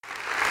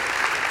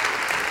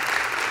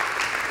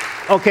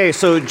Okay,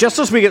 so just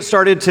as we get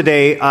started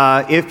today,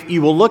 if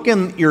you will look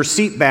in your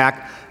seat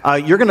back,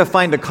 you're going to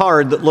find a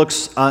card that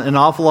looks an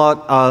awful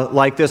lot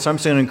like this. I'm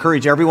just going to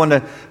encourage everyone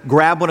to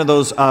grab one of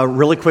those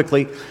really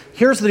quickly.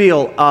 Here's the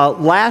deal.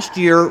 Last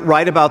year,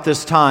 right about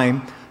this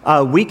time,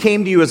 we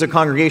came to you as a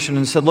congregation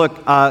and said,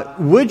 look,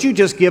 would you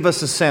just give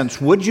us a sense?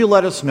 Would you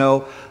let us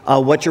know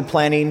what you're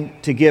planning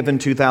to give in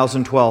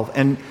 2012?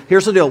 And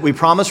here's the deal. We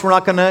promise we're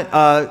not going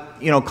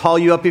to call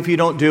you up if you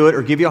don't do it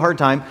or give you a hard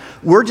time.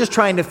 We're just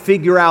trying to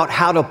figure out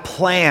how to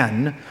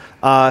plan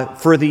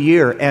for the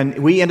year. And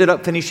we ended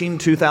up finishing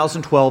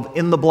 2012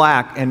 in the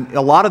black. And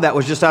a lot of that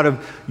was just out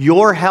of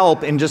your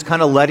help in just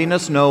kind of letting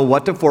us know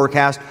what to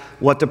forecast,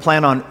 what to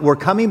plan on. We're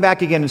coming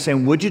back again and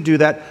saying, would you do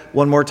that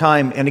one more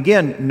time? And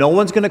again, no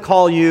one's going to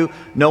call you.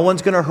 No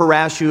one's going to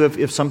harass you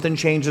if something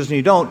changes and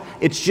you don't.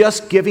 It's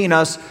just giving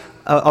us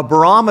a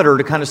barometer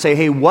to kind of say,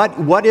 hey,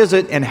 what is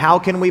it and how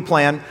can we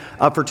plan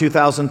for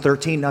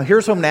 2013? Now,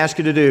 here's what I'm going to ask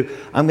you to do.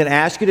 I'm going to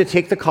ask you to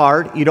take the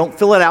card. You don't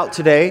fill it out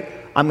today.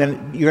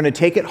 You're going to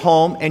take it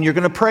home and you're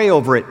going to pray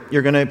over it.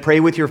 You're going to pray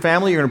with your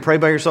family. You're going to pray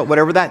by yourself,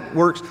 whatever that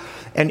works.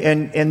 And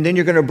then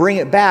you're going to bring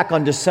it back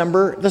on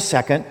December the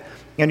 2nd.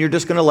 And you're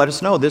just going to let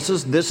us know, this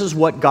is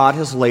what God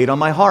has laid on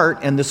my heart,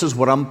 and this is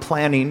what I'm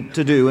planning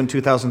to do in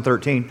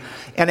 2013.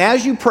 And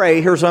as you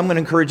pray, here's what I'm going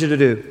to encourage you to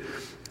do.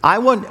 I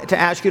want to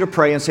ask you to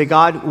pray and say,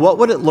 God, what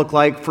would it look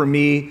like for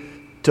me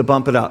to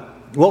bump it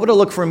up? What would it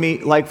look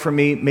like for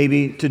me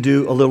maybe to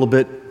do a little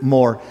bit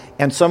more?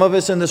 And some of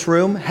us in this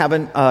room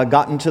haven't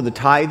gotten to the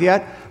tithe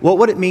yet. What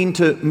would it mean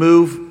to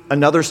move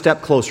another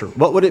step closer?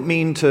 What would it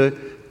mean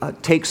to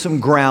take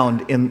some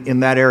ground in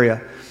that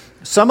area?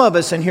 Some of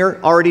us in here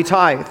already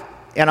tithe.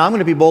 And I'm going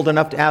to be bold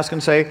enough to ask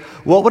and say,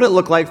 what would it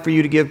look like for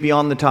you to give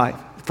beyond the tithe?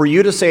 For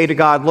you to say to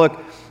God, look,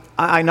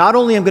 I not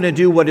only am going to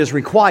do what is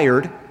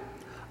required,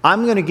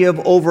 I'm going to give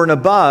over and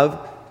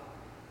above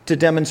to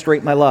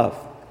demonstrate my love.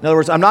 In other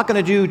words, I'm not going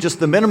to do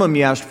just the minimum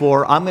you asked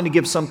for. I'm going to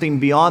give something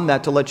beyond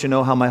that to let you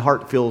know how my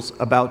heart feels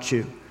about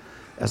you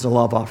as a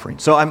love offering.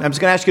 So I'm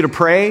just going to ask you to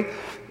pray.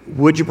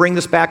 Would you bring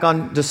this back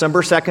on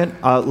December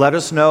 2nd? Let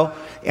us know.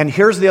 And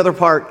here's the other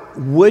part.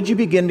 Would you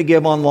begin to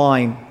give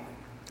online?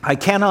 I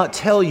cannot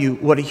tell you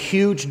what a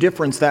huge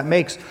difference that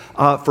makes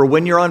for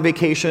when you're on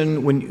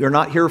vacation, when you're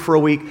not here for a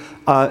week,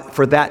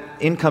 for that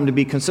income to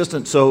be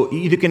consistent. So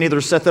you can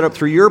either set that up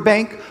through your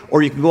bank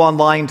or you can go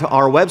online to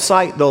our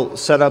website. They'll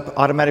set up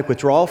automatic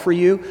withdrawal for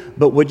you.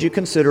 But would you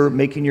consider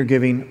making your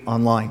giving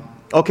online?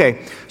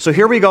 Okay, so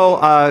here we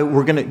go.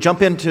 We're going to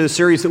jump into a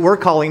series that we're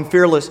calling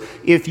Fearless.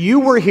 If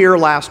you were here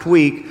last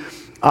week,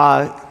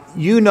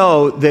 you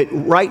know that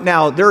right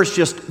now there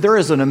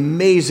is an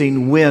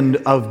amazing wind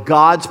of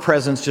God's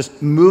presence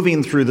just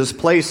moving through this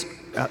place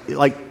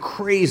like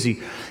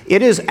crazy.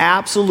 It is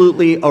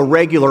absolutely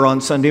irregular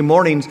on Sunday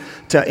mornings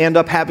to end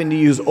up having to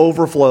use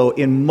overflow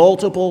in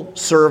multiple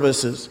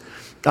services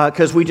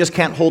because we just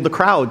can't hold the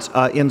crowds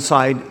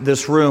inside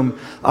this room.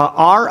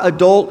 Our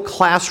adult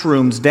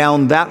classrooms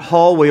down that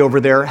hallway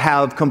over there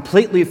have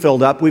completely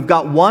filled up. We've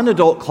got one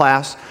adult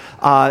class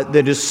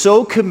that is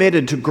so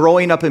committed to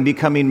growing up and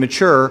becoming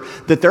mature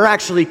that they're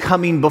actually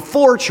coming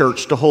before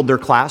church to hold their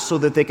class so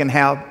that they can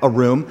have a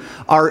room.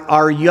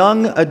 Our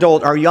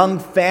young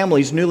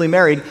families, newly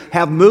married,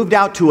 have moved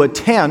out to a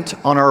tent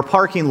on our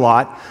parking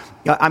lot.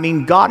 I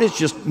mean, God is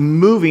just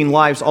moving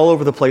lives all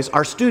over the place.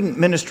 Our student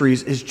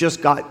ministries has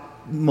just got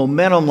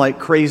momentum like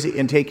crazy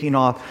and taking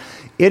off.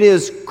 It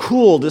is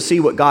cool to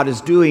see what God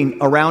is doing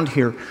around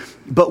here.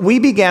 But we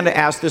began to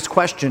ask this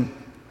question.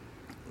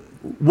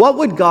 What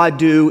would God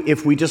do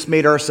if we just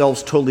made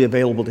ourselves totally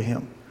available to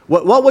Him?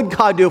 What would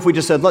God do if we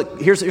just said,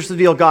 look, here's the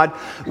deal, God.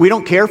 We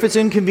don't care if it's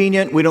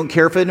inconvenient. We don't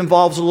care if it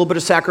involves a little bit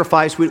of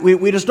sacrifice.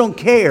 We just don't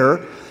care.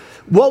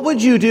 What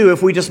would you do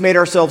if we just made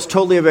ourselves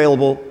totally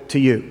available to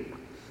you?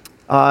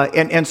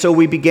 And so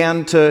we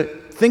began to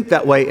think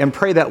that way and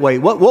pray that way.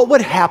 What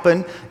would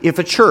happen if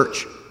a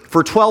church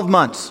for 12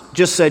 months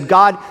just said,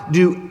 God,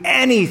 do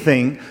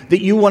anything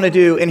that you want to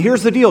do. And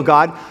here's the deal,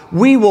 God.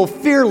 We will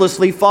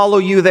fearlessly follow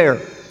you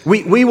there.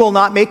 We will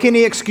not make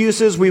any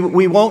excuses.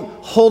 We won't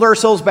hold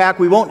ourselves back.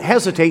 We won't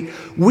hesitate.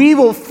 We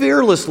will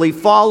fearlessly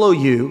follow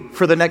you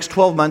for the next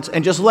 12 months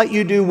and just let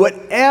you do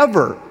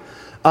whatever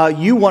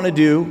you want to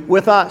do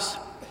with us.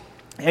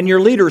 And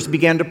your leaders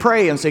began to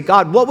pray and say,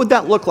 God, what would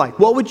that look like?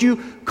 What would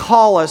you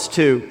call us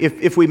to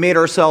if we made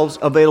ourselves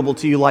available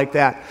to you like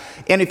that?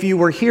 And if you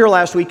were here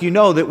last week, you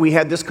know that we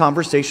had this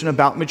conversation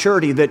about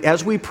maturity, that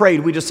as we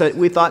prayed,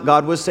 we thought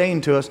God was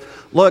saying to us,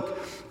 look,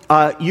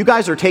 you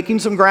guys are taking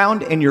some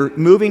ground and you're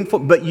moving,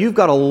 but you've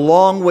got a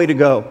long way to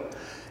go.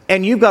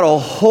 And you've got a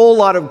whole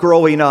lot of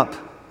growing up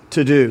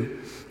to do.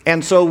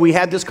 And so we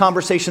had this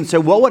conversation,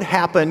 said, what would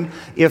happen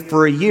if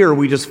for a year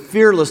we just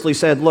fearlessly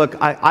said, look,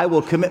 I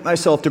will commit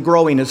myself to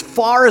growing as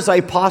far as I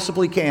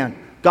possibly can.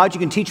 God, you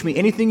can teach me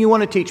anything you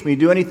want to teach me,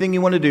 do anything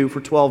you want to do for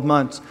 12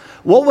 months.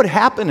 What would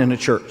happen in a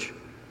church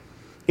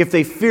if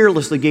they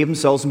fearlessly gave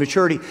themselves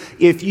maturity?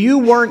 If you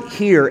weren't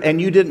here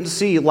and you didn't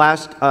see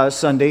last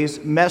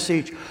Sunday's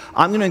message,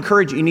 I'm going to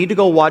encourage you, you need to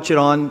go watch it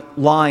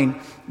online,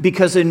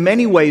 because in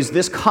many ways,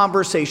 this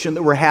conversation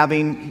that we're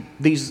having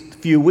these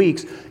few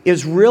weeks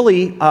is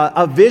really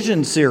a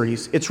vision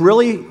series. It's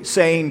really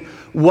saying,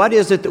 what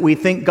is it that we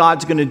think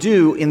God's going to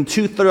do in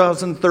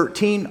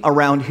 2013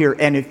 around here?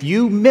 And if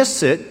you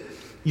miss it,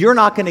 you're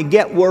not going to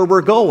get where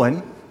we're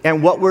going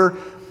and what we're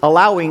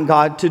allowing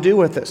God to do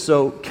with us.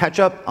 So catch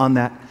up on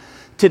that.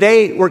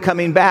 Today, we're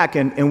coming back,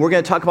 and we're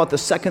going to talk about the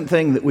second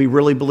thing that we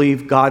really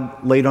believe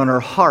God laid on our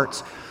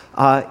hearts.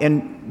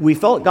 And we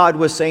felt God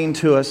was saying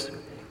to us,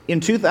 in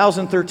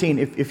 2013,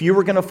 if you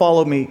were going to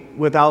follow me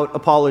without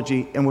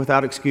apology and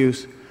without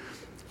excuse,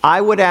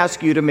 I would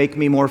ask you to make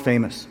me more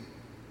famous.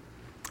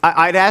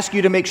 I'd ask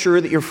you to make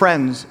sure that your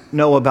friends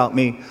know about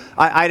me.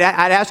 I'd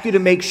ask you to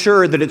make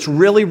sure that it's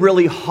really,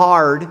 really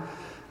hard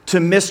to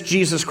miss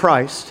Jesus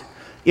Christ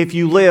if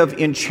you live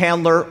in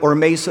Chandler or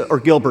Mesa or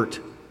Gilbert,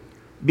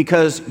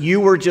 because you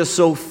were just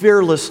so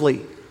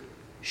fearlessly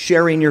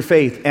sharing your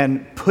faith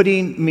and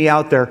putting me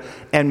out there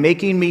and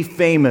making me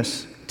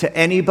famous to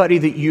anybody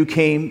that you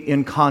came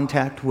in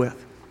contact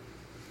with.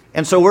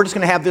 And so we're just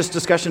going to have this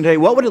discussion today.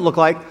 What would it look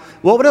like?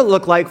 What would it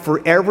look like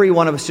for every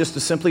one of us just to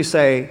simply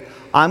say,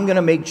 I'm going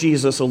to make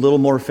Jesus a little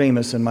more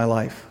famous in my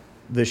life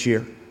this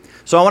year?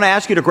 So I want to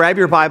ask you to grab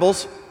your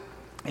Bibles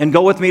and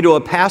go with me to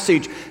a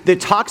passage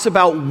that talks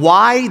about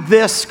why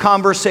this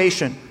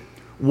conversation,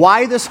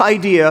 why this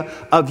idea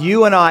of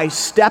you and I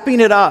stepping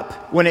it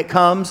up when it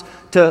comes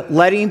to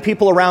letting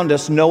people around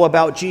us know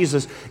about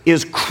Jesus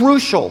is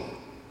crucial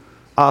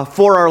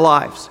for our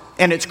lives.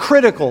 And it's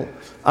critical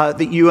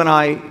that you and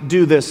I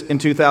do this in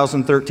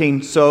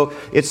 2013. So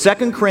it's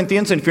 2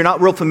 Corinthians, and if you're not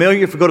real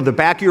familiar, if you go to the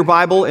back of your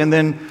Bible and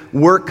then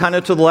work kind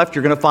of to the left,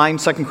 you're going to find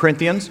 2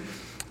 Corinthians.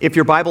 If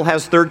your Bible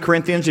has 3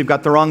 Corinthians, you've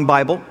got the wrong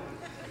Bible.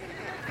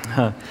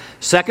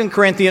 2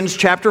 Corinthians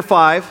chapter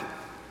 5.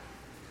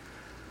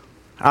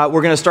 We're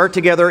going to start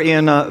together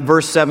in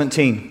verse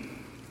 17.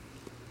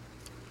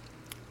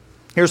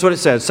 Here's what it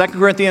says. 2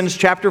 Corinthians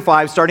chapter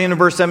 5, starting in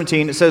verse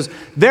 17, it says,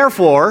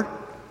 therefore,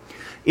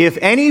 if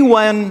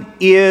anyone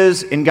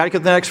is, and got to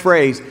get the next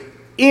phrase,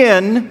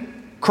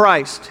 in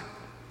Christ.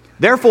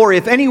 Therefore,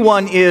 if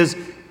anyone is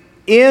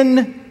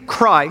in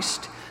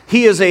Christ,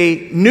 he is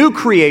a new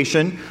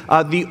creation.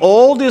 The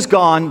old is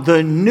gone,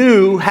 the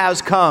new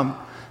has come.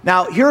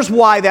 Now, here's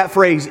why that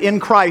phrase, in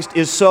Christ,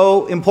 is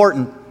so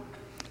important.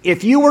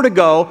 If you were to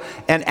go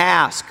and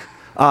ask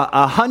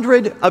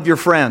 100 of your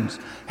friends,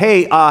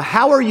 hey,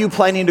 how are you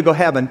planning to go to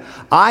heaven?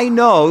 I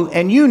know,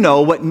 and you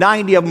know what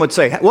 90 of them would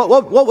say.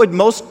 What would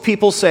most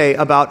people say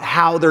about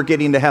how they're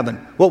getting to heaven?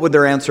 What would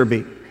their answer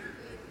be?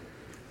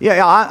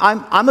 Yeah,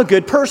 I'm a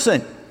good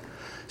person.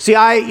 See,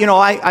 I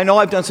know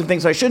I've done some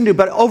things I shouldn't do,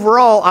 but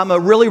overall, I'm a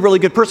really, really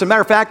good person.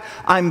 Matter of fact,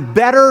 I'm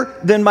better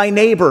than my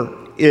neighbor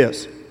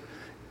is.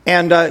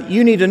 And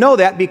you need to know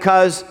that,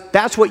 because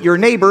that's what your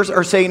neighbors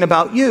are saying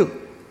about you.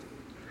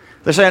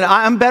 They're saying,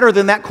 I'm better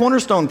than that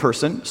Cornerstone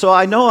person, so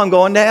I know I'm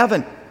going to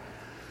heaven.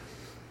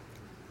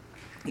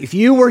 If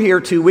you were here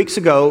 2 weeks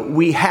ago,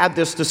 we had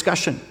this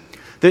discussion,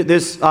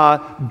 this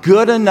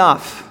good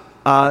enough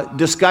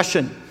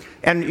discussion.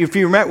 And if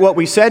you remember, what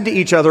we said to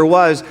each other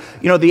was,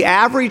 the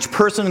average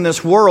person in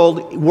this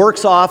world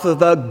works off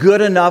of a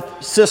good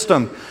enough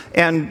system.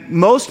 And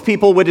most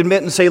people would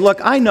admit and say, look,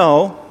 I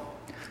know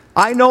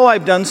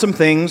I've done some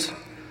things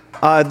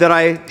that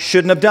I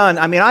shouldn't have done.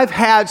 I mean, I've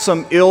had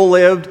some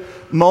ill-lived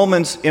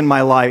moments in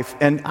my life,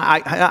 and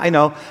I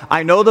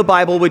know the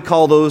Bible would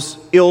call those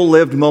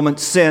ill-lived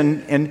moments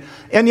sin,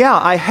 and yeah,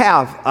 I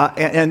have,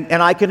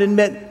 and I can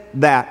admit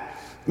that.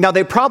 Now,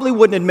 they probably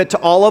wouldn't admit to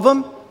all of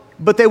them,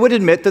 but they would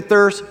admit that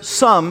there's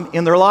some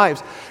in their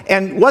lives.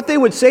 And what they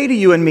would say to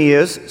you and me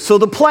is, so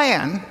the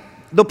plan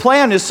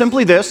is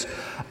simply this: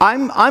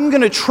 I'm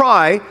going to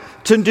try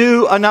to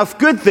do enough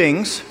good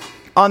things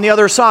on the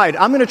other side.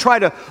 I'm going to try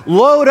to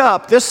load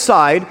up this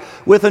side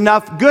with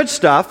enough good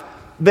stuff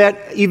that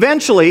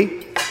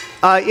eventually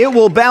it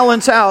will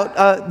balance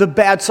out the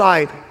bad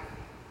side.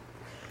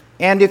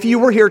 And if you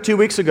were here 2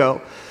 weeks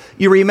ago,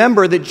 you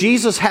remember that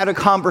Jesus had a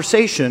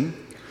conversation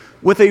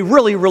with a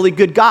really, really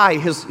good guy.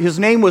 His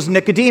name was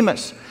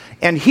Nicodemus,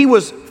 and he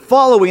was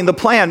following the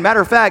plan.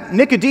 Matter of fact,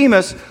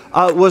 Nicodemus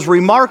was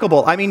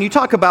remarkable. I mean, you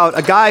talk about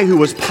a guy who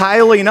was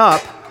piling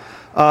up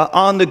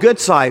on the good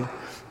side.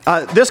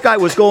 This guy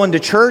was going to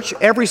church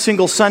every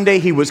single Sunday.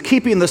 He was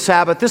keeping the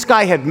Sabbath. This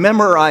guy had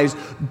memorized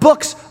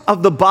books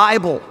of the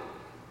Bible.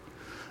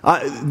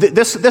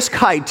 This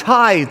guy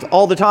tithed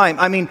all the time.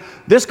 I mean,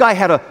 this guy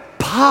had a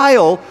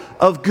pile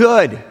of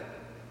good.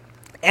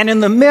 And in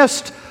the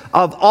midst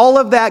of all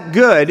of that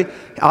good,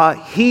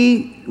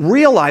 he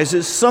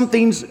realizes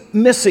something's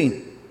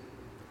missing.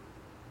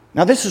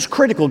 Now, this is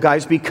critical,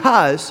 guys,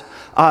 because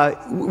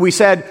we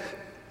said,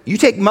 you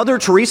take Mother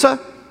Teresa,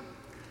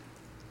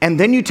 and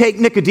then you take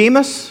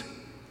Nicodemus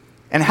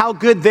and how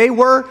good they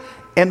were,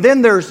 and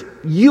then there's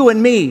you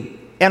and me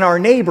and our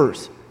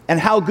neighbors and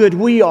how good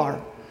we are.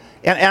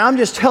 And I'm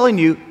just telling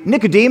you,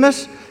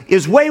 Nicodemus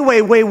is way,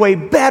 way, way, way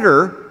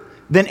better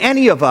than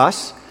any of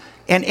us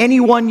and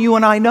anyone you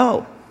and I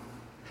know.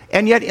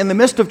 And yet, in the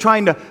midst of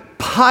trying to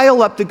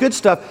pile up the good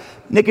stuff,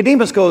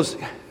 Nicodemus goes,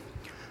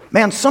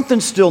 man,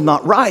 something's still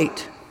not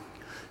right.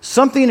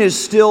 Something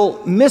is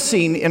still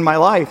missing in my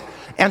life.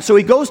 And so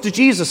he goes to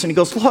Jesus and he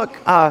goes, look,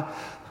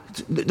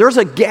 there's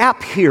a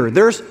gap here.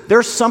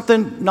 There's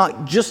something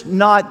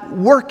not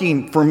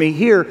working for me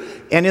here.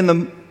 And in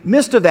the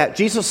midst of that,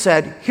 Jesus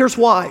said, here's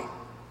why.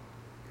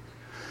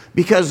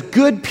 Because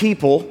good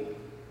people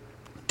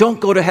don't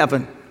go to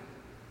heaven.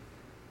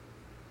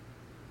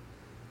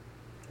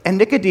 And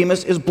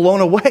Nicodemus is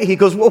blown away. He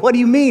goes, well, what do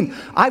you mean?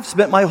 I've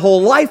spent my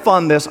whole life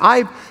on this.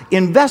 I've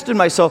invested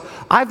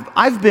myself.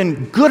 I've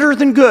been gooder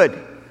than good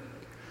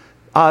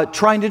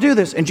trying to do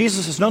this. And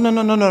Jesus says, no.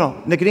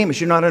 Nicodemus,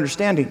 you're not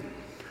understanding.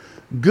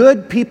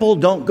 Good people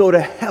don't go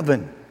to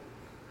heaven.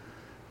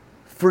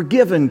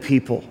 Forgiven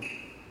people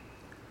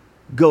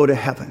go to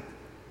heaven.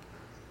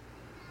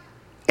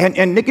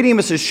 And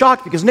Nicodemus is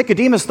shocked because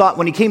Nicodemus thought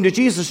when he came to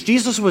Jesus,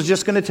 Jesus was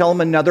just going to tell him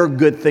another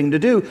good thing to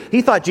do.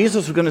 He thought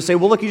Jesus was going to say,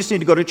 well, look, you just need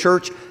to go to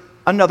church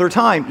another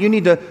time. You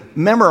need to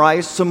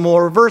memorize some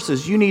more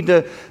verses. You need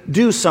to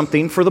do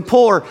something for the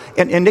poor.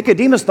 And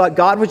Nicodemus thought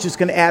God was just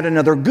going to add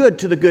another good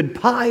to the good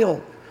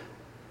pile.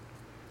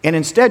 And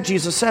instead,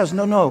 Jesus says,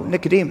 no,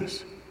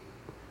 Nicodemus,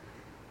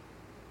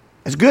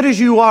 as good as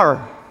you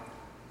are,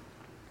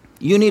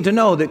 you need to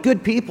know that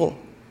good people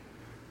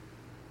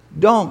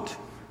don't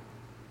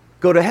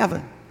go to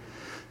heaven.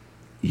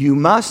 You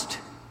must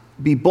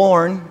be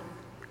born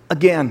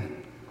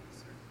again.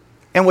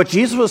 And what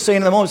Jesus was saying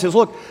in the moment says,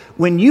 look,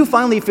 when you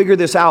finally figure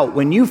this out,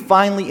 when you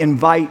finally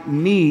invite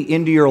me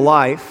into your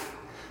life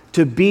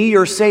to be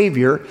your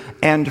Savior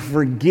and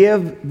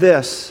forgive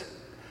this,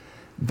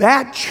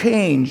 that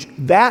change,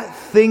 that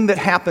thing that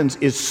happens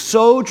is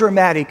so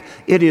dramatic,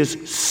 it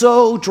is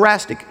so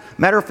drastic.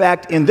 Matter of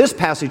fact, in this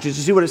passage, did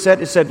you see what it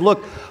said? It said,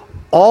 look,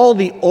 all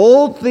the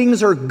old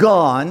things are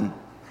gone.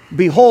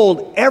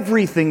 Behold,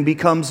 everything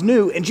becomes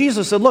new. And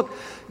Jesus said, look,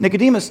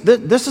 Nicodemus,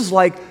 this is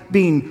like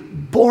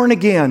being born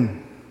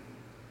again.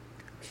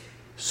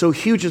 So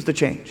huge is the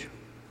change.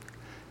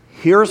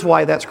 Here's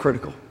why that's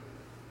critical.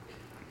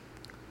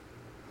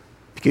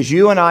 Because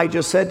you and I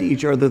just said to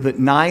each other that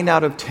 9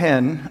 out of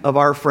 10 of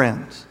our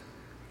friends,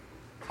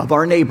 of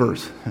our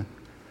neighbors,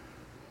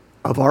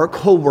 of our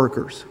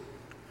co-workers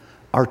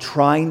are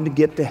trying to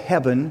get to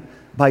heaven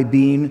by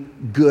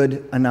being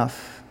good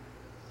enough.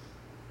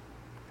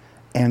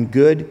 And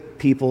good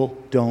people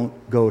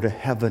don't go to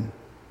heaven.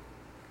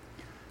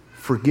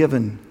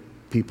 Forgiven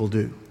people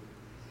do.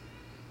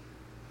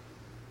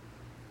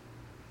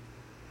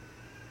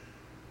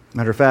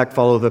 Matter of fact,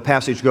 follow the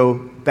passage. Go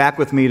back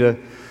with me to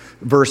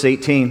verse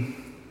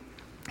 18.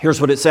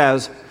 Here's what it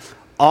says.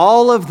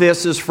 All of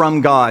this is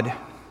from God,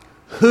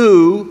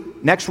 who,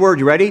 next word,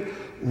 you ready?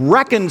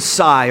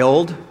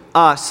 Reconciled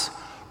us.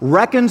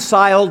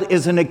 Reconciled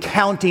is an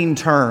accounting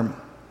term.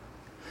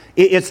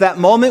 It's that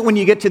moment when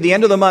you get to the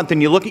end of the month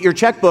and you look at your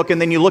checkbook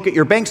and then you look at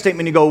your bank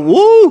statement and you go,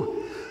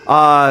 woo,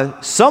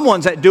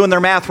 someone's doing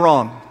their math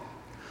wrong.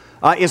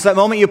 It's that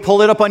moment you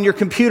pull it up on your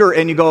computer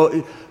and you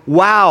go,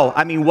 wow,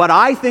 I mean, what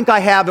I think I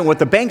have and what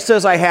the bank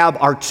says I have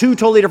are two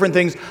totally different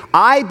things.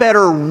 I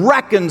better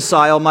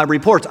reconcile my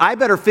reports. I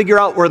better figure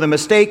out where the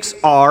mistakes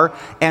are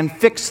and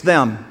fix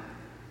them.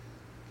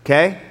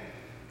 Okay?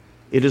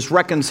 It is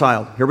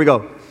reconciled. Here we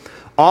go.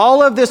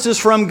 All of this is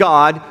from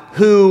God,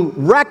 who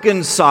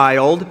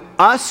reconciled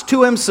us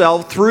to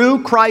himself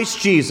through Christ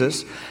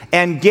Jesus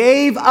and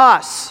gave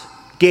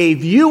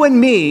you and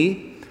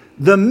me,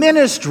 the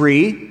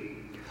ministry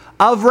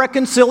of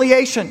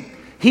reconciliation.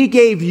 He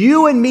gave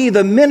you and me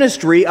the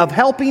ministry of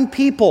helping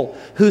people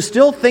who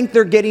still think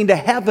they're getting to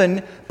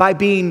heaven by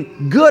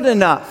being good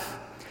enough,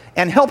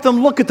 and help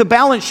them look at the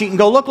balance sheet and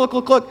go,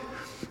 look.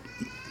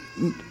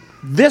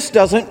 This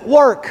doesn't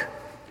work.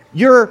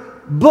 Your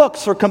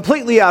books are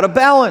completely out of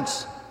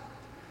balance.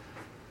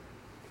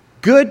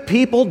 Good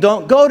people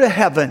don't go to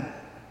heaven.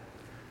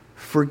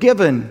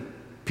 Forgiven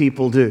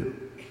people do.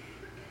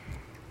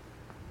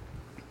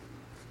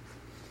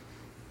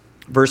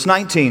 Verse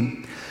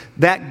 19,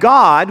 that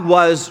God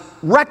was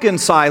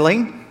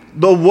reconciling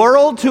the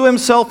world to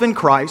himself in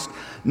Christ,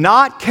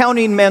 not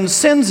counting men's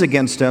sins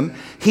against him.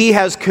 He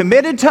has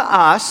committed to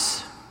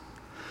us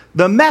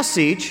the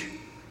message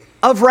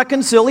of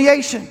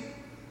reconciliation,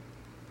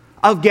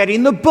 of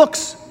getting the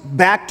books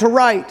back to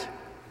right.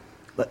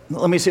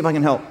 Let me see if I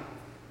can help.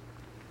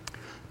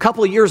 A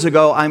couple of years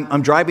ago,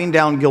 I'm driving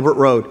down Gilbert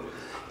Road.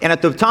 And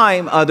at the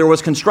time, there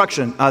was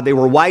construction. They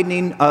were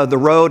widening the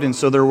road, and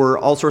so there were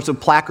all sorts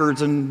of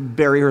placards and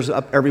barriers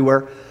up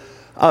everywhere.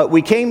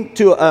 We came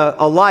to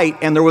a light,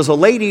 and there was a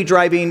lady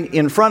driving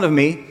in front of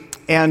me,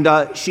 and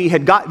she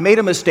had made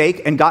a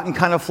mistake and gotten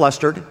kind of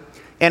flustered.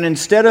 And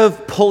instead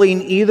of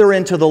pulling either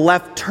into the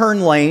left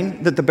turn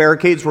lane that the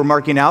barricades were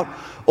marking out,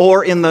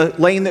 or in the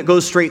lane that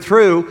goes straight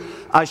through,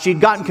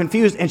 she'd gotten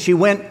confused, and she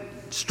went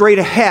straight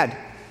ahead.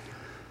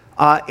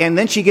 And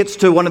then she gets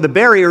to one of the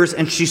barriers,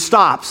 and she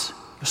stops.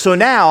 So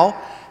now,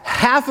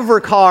 half of her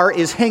car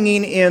is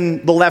hanging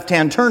in the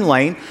left-hand turn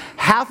lane,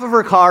 half of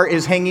her car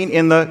is hanging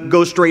in the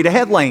go straight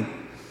ahead lane.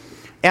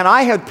 and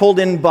I had pulled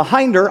in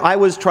behind her. I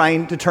was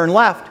trying to turn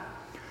left.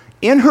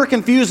 In her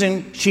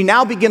confusion, she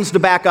now begins to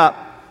back up.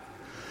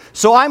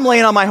 So I'm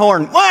laying on my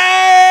horn,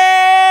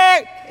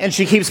 "Wait!" And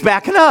she keeps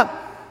backing up.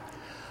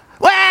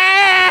 "Wait!"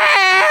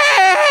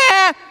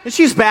 And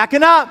she's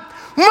backing up.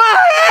 "Wait!"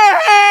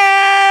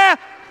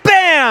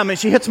 Bam! And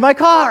she hits my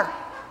car.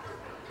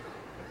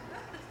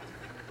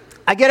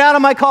 I get out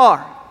of my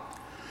car,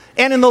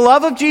 and in the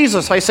love of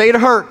Jesus, I say to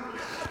her,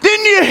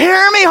 "Didn't you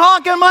hear me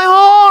honking my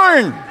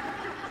horn?"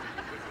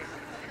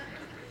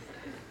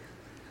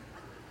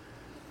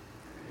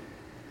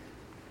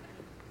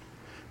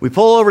 We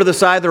pull over to the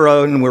side of the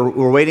road, and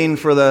we're waiting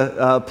for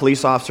the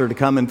police officer to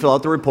come and fill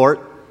out the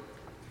report.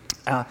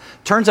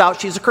 Turns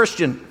out she's a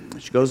Christian.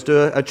 She goes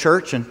to a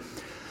church, and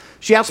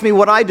she asked me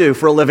what I do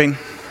for a living.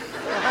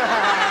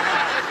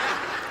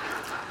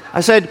 I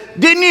said,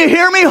 "Didn't you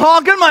hear me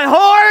honking my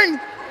horn?"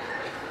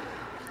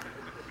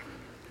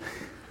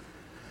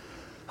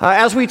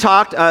 As we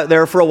talked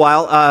there for a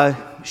while,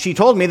 she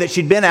told me that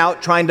she'd been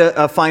out trying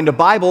to find a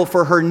Bible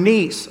for her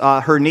niece.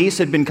 Her niece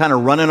had been kind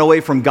of running away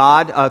from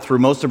God through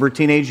most of her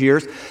teenage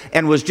years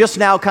and was just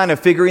now kind of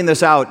figuring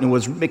this out and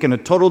was making a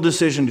total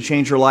decision to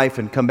change her life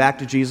and come back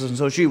to Jesus. And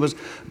so she was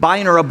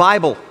buying her a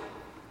Bible.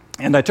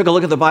 And I took a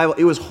look at the Bible.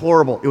 It was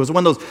horrible. It was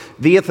one of those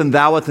theeth and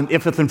thoueth and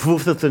ifeth and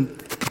foofeth and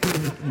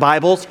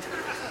Bibles.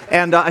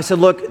 And I said,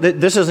 "Look,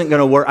 this isn't going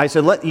to work." I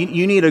said,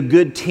 you need a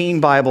good teen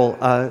Bible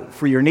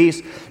for your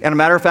niece. And as a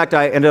matter of fact,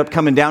 I ended up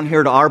coming down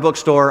here to our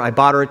bookstore. I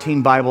bought her a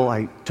teen Bible.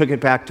 I took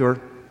it back to her.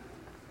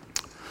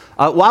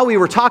 While we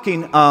were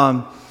talking,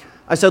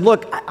 I said,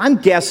 "Look, I'm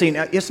guessing,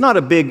 it's not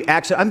a big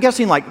accident. I'm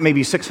guessing like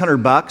maybe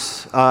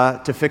 $600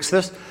 to fix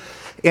this.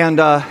 And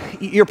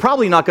you're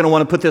probably not going to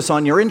want to put this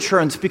on your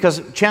insurance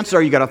because chances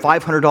are you got a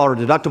 $500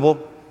 deductible.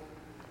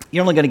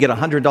 You're only going to get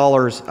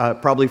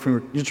 $100 probably from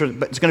your insurance,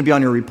 but it's going to be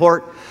on your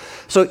report.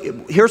 So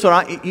here's what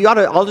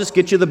I'll just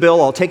get you the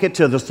bill. I'll take it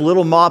to this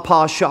little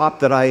ma-pa shop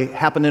that I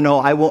happen to know.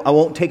 I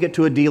won't take it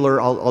to a dealer.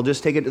 I'll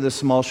just take it to this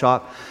small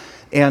shop,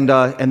 and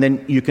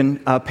then you can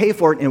pay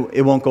for it, and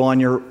it won't go on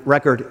your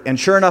record." And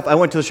sure enough, I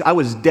went to the shop. I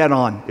was dead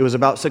on. It was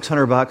about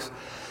 $600.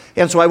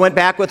 And so I went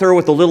back with her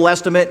with a little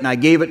estimate, and I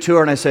gave it to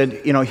her, and I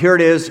said, "Here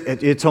it is.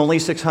 It's only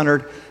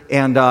 $600,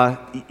 and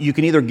you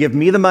can either give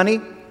me the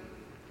money,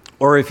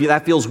 or if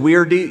that feels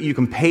weird to you, you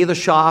can pay the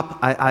shop.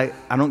 I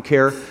don't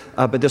care,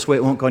 but this way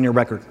it won't go on your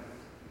record."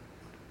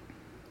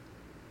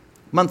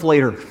 A month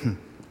later,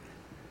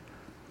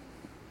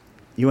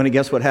 you want to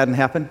guess what hadn't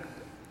happened?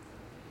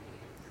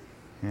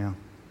 Yeah.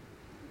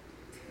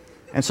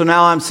 And so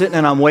now I'm sitting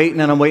and I'm waiting,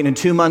 and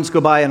 2 months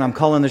go by, and I'm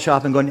calling the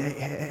shop and going,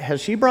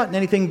 "Has she brought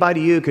anything by to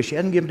you? Because she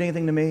hadn't given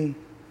anything to me."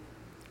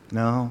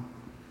 No.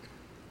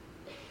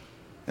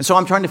 And so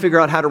I'm trying to figure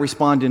out how to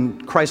respond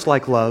in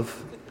Christ-like love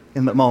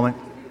in that moment.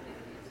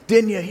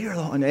 "Didn't you hear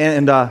that?"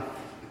 And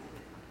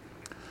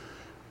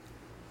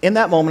in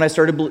that moment, I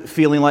started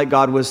feeling like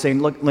God was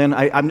saying, "Look, Lynn,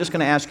 I'm just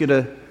going to ask you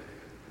to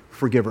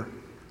forgive her.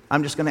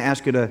 I'm just going to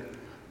ask you to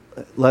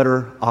let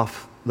her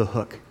off the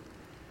hook."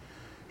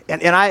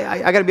 And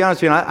I got to be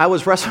honest with you, I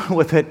was wrestling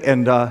with it,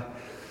 and I'm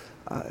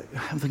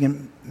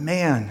thinking,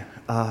 man,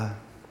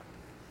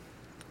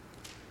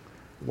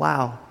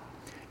 wow.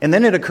 And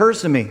then it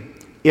occurs to me,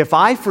 if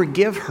I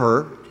forgive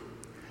her,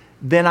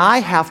 then I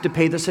have to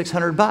pay the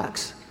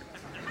 $600.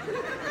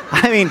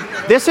 I mean,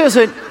 this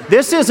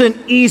isn't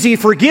easy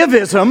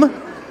forgivism.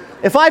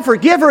 If I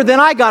forgive her, then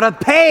I got to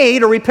pay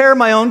to repair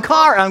my own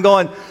car. I'm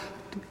going,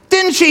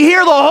 "Didn't she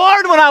hear the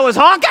horn when I was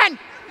honking?"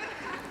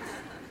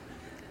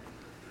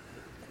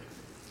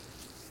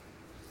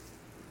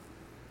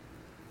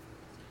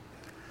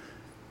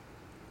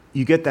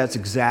 You get that's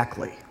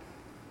exactly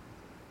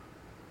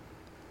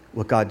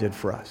what God did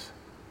for us.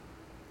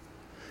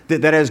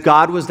 That as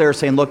God was there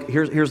saying, "Look,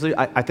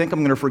 I think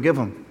I'm going to forgive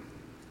him.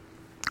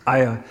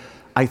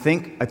 I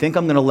think I'm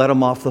going to let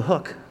him off the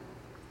hook."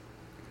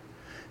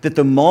 That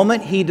the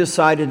moment he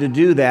decided to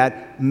do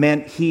that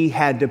meant he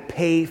had to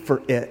pay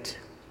for it.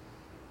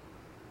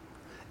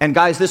 And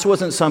guys, this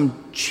wasn't some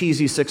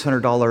cheesy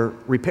 $600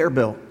 repair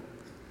bill.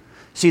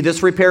 See,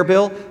 this repair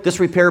bill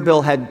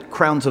had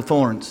crowns of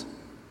thorns.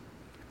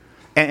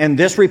 And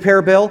this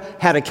repair bill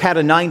had a cat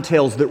of nine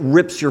tails that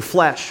rips your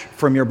flesh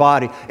from your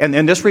body.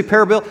 And this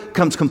repair bill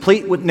comes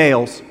complete with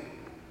nails.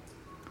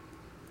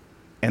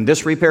 And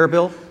this repair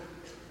bill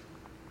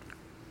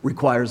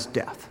requires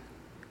death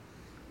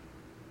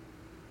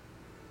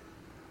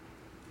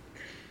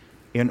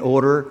in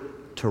order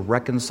to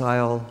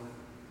reconcile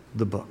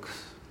the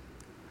books.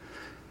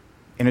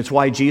 And it's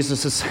why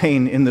Jesus is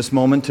saying in this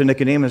moment to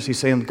Nicodemus, he's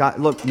saying, "God,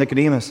 look,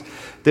 Nicodemus,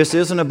 this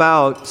isn't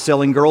about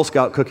selling Girl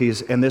Scout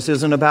cookies, and this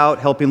isn't about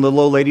helping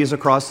little old ladies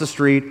across the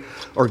street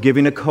or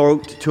giving a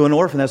coat to an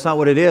orphan. That's not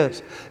what it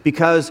is.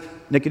 Because,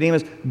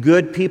 Nicodemus,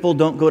 good people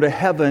don't go to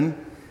heaven.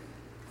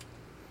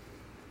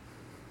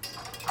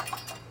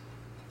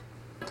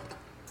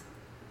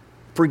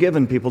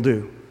 Forgiven people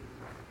do,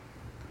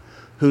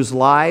 whose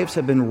lives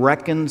have been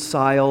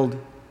reconciled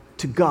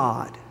to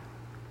God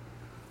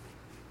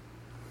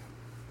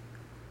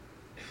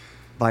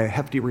by a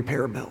hefty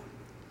repair bill."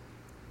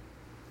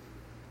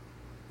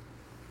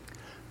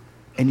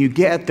 and you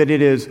get that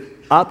it is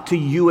up to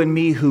you and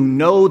me who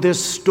know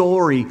this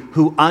story,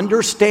 who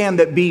understand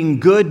that being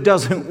good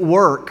doesn't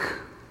work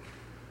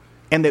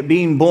and that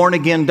being born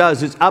again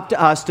does. It's up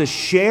to us to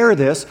share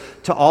this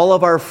to all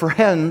of our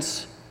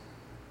friends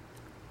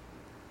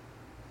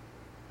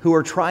who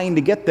are trying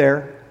to get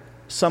there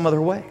some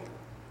other way.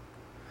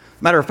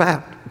 Matter of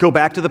fact, go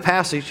back to the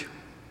passage.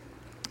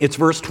 It's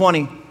verse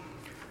 20,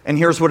 and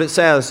here's what it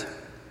says.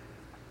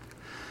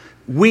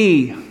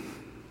 We,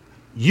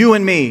 you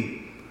and me,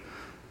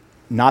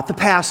 not the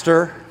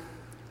pastor,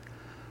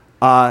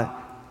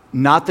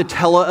 not the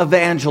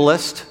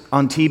televangelist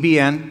on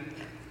TBN,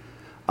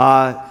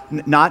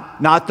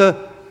 not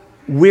the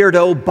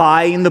weirdo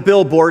buying the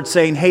billboard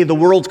saying, hey, the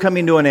world's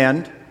coming to an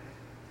end.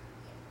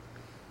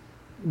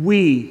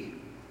 We,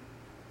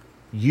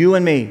 you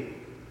and me,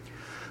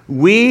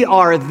 we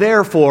are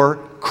therefore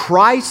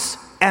Christ's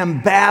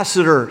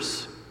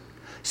ambassadors.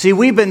 See,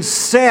 we've been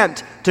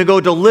sent to go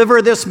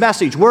deliver this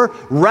message. We're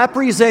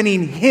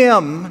representing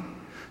Him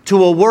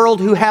to a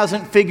world who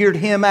hasn't figured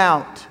Him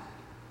out.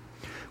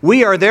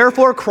 We are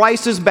therefore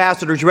Christ's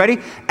ambassadors, you ready?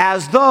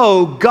 As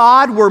though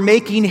God were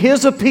making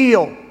His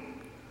appeal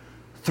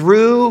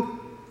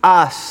through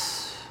us.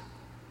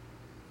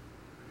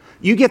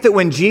 You get that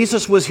when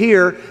Jesus was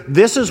here,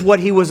 this is what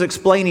He was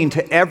explaining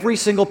to every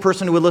single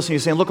person who would listen.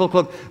 He's saying,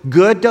 look,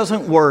 good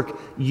doesn't work.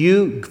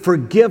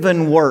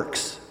 Forgiven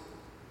works.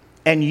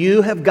 And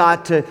you have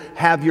got to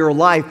have your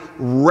life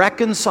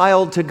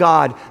reconciled to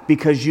God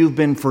because you've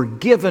been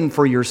forgiven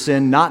for your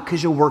sin, not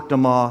because you worked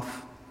them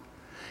off.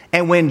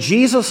 And when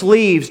Jesus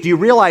leaves, do you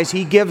realize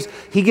He gives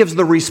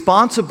the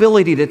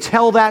responsibility to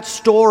tell that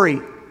story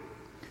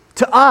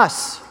to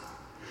us?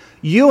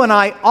 You and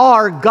I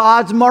are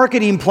God's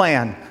marketing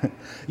plan.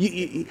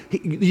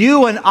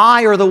 You and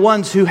I are the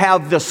ones who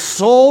have the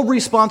sole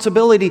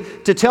responsibility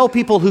to tell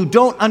people who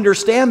don't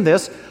understand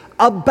this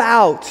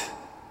about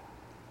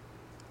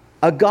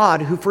a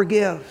God who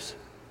forgives.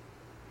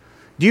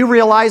 Do you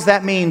realize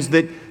that means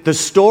that the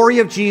story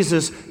of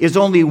Jesus is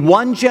only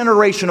one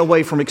generation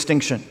away from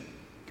extinction?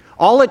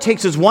 All it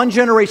takes is one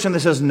generation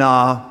that says,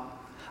 no.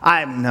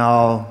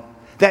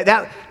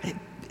 That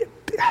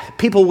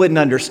people wouldn't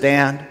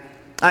understand.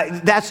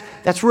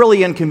 That's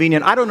really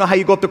inconvenient. I don't know how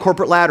you go up the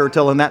corporate ladder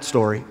telling that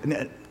story.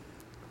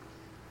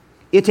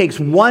 It takes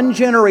one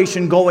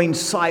generation going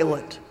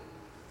silent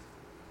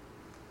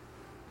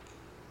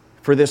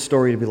for this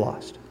story to be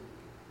lost.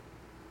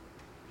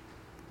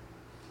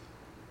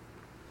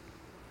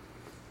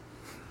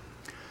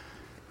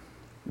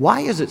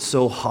 Why is it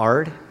so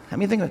hard? I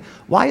mean, think of it.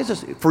 Why is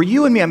this for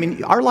you and me? I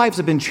mean, our lives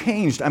have been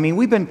changed. I mean,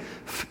 we've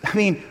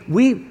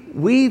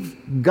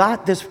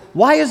got this.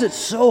 Why is it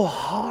so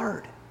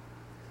hard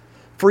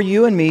for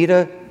you and me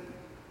to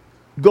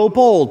go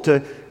bold,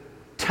 to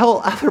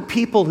tell other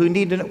people who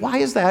need to know? Why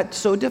is that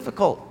so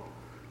difficult?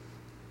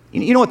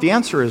 You know what the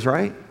answer is,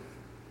 right?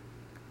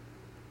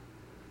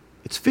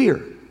 It's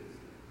fear.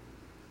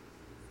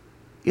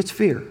 It's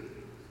fear.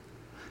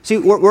 See,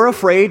 we're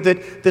afraid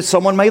that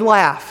someone may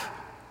laugh.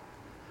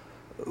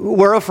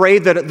 We're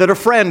afraid that a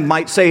friend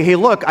might say, hey,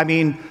 look, I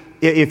mean,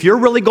 if you're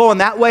really going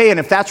that way and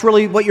if that's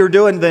really what you're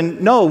doing,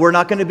 then no, we're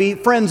not going to be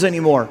friends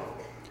anymore.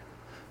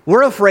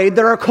 We're afraid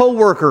that our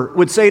coworker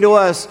would say to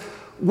us,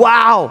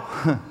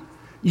 wow,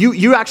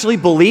 you actually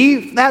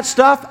believe that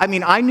stuff? I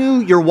mean, I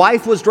knew your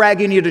wife was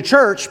dragging you to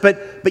church,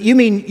 but you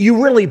mean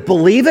you really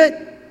believe it?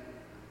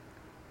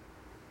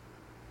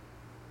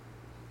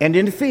 And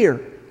in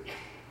fear,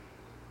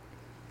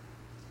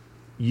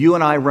 you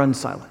and I run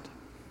silent.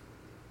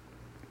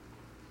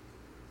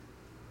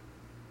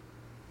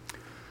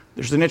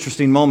 There's an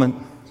interesting moment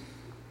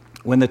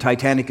when the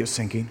Titanic is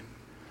sinking.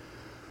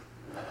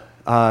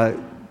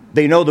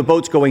 They know the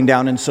boat's going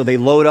down, and so they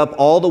load up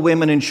all the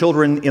women and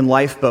children in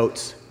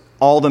lifeboats.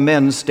 All the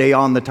men stay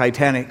on the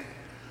Titanic.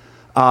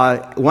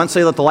 Once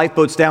they let the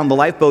lifeboats down, the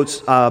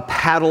lifeboats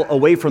paddle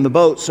away from the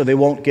boat so they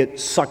won't get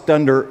sucked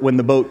under when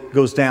the boat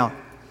goes down.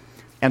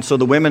 And so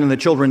the women and the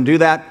children do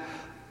that.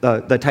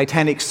 The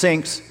Titanic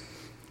sinks.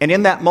 And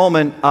in that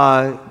moment,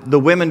 the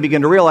women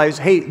begin to realize,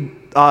 hey,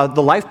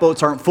 the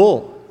lifeboats aren't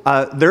full.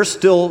 There's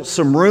still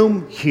some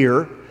room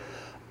here.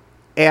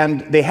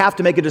 And they have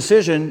to make a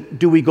decision,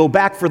 do we go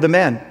back for the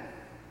men?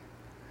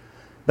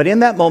 But in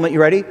that moment, you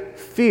ready?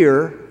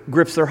 Fear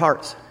grips their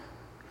hearts.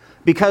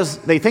 Because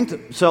they think to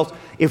themselves,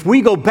 if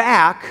we go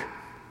back,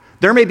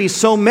 there may be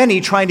so many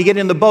trying to get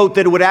in the boat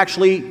that it would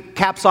actually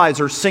capsize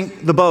or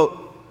sink the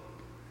boat.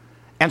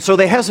 And so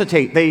they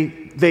hesitate.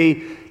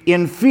 They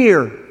in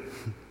fear,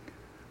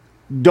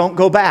 don't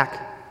go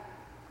back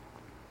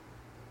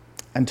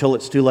until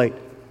it's too late.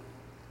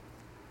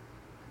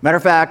 Matter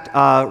of fact,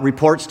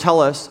 reports tell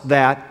us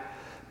that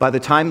by the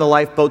time the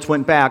lifeboats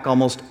went back,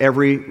 almost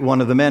every one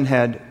of the men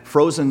had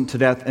frozen to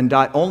death and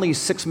died. Only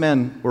 6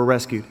 men were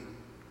rescued.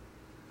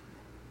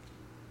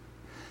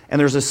 And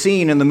there's a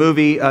scene in the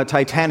movie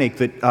Titanic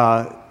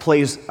that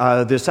plays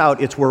this out.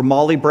 It's where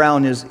Molly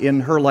Brown is in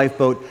her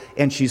lifeboat,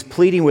 and she's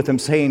pleading with them,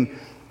 saying,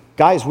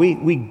 guys,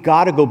 we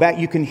got to go back.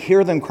 You can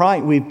hear them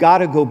crying. We've got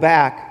to go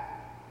back.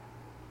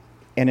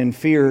 and in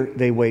fear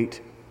they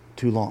wait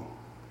too long.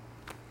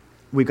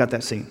 We've got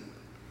that scene.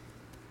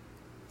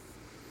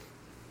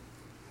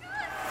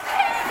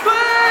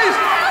 Please!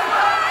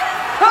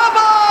 Help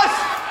us!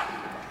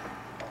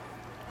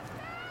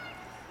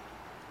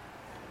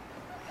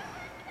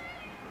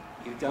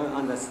 You don't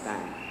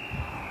understand.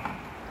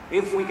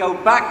 If we go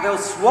back, they'll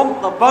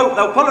swamp the boat.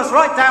 They'll pull us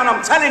right down,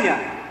 I'm telling you.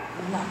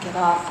 Knock it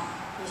off.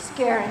 You're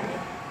scaring me.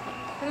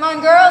 Come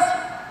on, girls.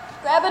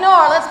 Grab an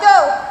oar. Let's go.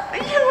 Are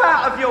you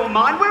out of your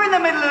mind? We're in the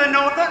middle of the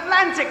North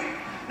Atlantic.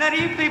 Now, do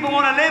you people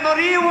want to live or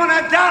do you want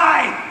to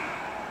die?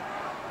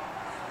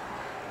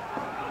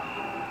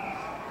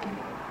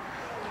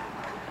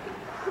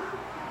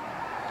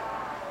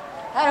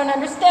 I don't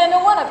understand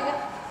no one of you.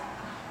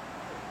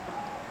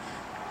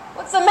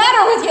 What's the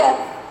matter with you?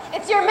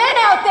 It's your men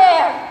out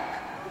there.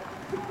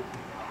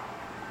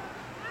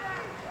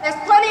 There's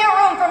plenty of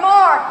room for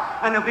more.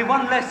 And there'll be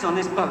one less on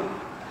this boat.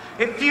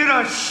 If you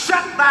don't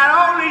shut that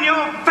hole in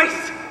your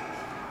face.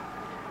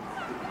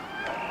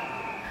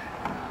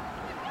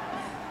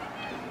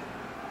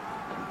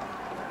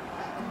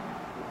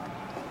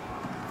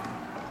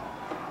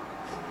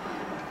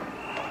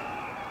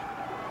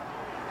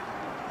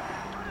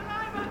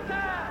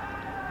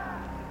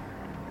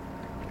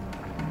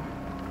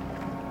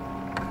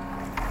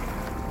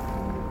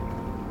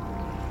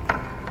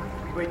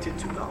 We waited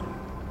too long.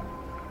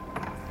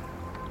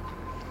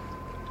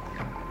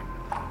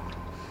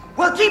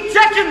 Well, keep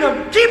checking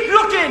them! Keep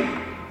looking!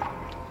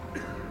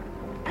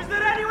 Is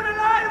there anyone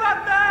alive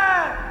up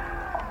there?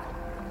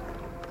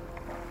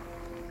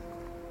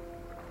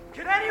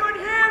 Can anyone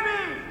hear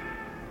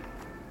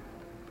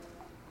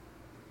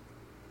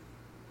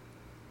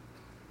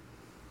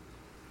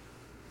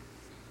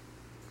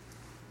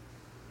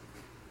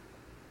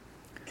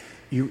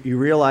me? You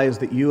realize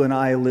that you and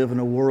I live in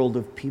a world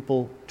of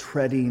people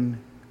treading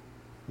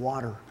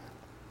water,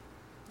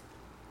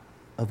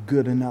 of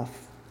good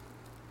enough.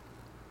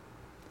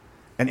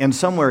 And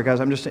somewhere, guys,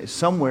 I'm just saying,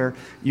 somewhere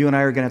you and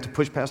I are going to have to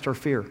push past our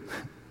fear.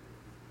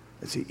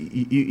 See,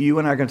 you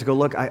and I are going to go,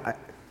 look,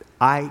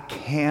 I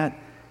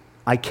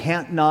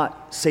can't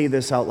not say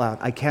this out loud.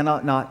 I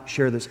cannot not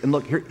share this. And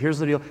look, here's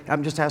the deal.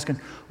 I'm just asking,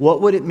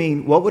 what would it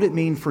mean? What would it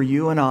mean for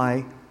you and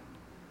I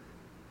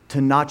to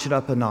notch it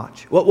up a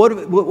notch? What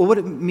would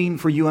it mean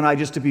for you and I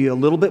just to be a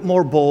little bit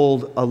more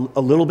bold,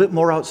 a little bit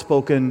more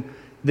outspoken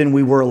than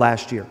we were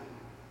last year?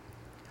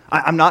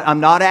 I'm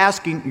not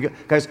asking,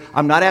 guys,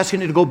 I'm not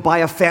asking you to go buy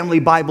a family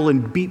Bible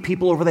and beat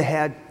people over the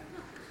head.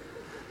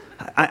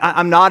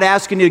 I'm not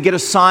asking you to get a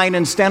sign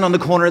and stand on the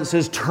corner that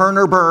says turn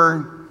or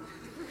burn.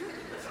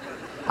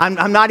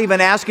 I'm not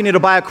even asking you to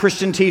buy a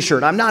Christian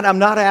t-shirt. I'm not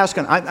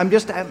asking.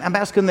 I'm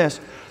asking this.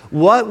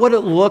 What would it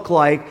look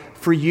like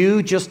for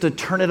you just to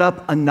turn it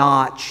up a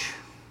notch?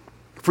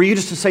 For you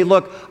just to say,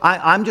 look,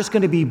 I'm just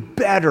going to be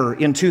better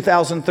in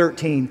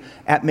 2013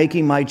 at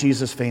making my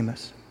Jesus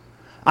famous.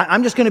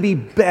 I'm just going to be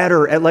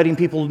better at letting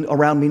people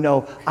around me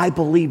know I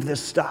believe this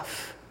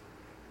stuff.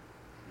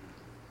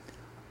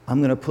 I'm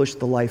going to push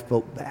the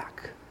lifeboat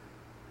back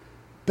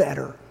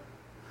better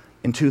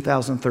in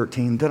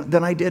 2013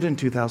 than I did in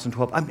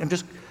 2012. I'm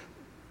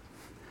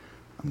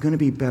going to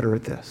be better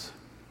at this.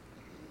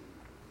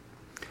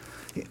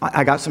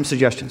 I got some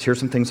suggestions. Here's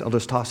some things I'll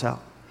just toss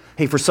out.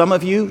 Hey, for some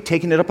of you,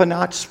 taking it up a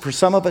notch, for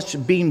some of us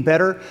being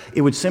better, it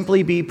would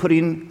simply be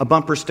putting a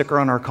bumper sticker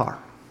on our car.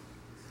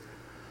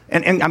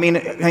 And I mean,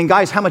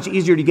 guys, how much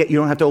easier to get? You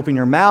don't have to open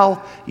your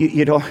mouth.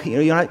 You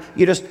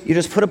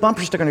just put a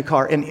bumper sticker in your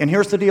car. And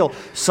here's the deal: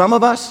 some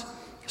of us,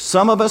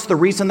 the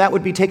reason that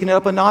would be taking it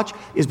up a notch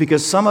is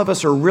because some of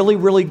us are really,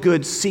 really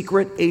good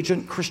secret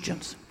agent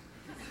Christians,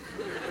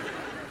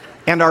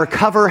 and our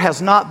cover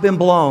has not been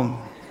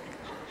blown.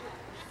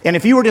 And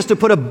if you were just to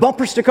put a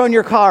bumper sticker on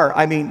your car,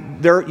 I mean,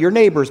 they're your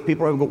neighbors.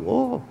 People are going to go,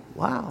 "Whoa,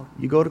 wow!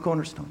 You go to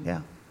Cornerstone,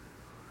 yeah."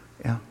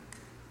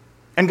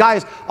 And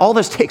guys, all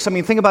this takes,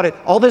 think about it,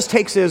 all this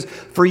takes is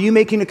for you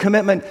making a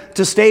commitment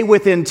to stay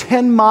within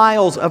 10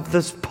 miles of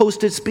this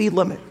posted speed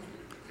limit.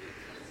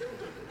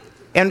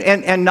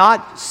 And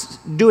not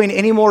doing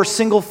any more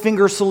single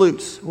finger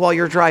salutes while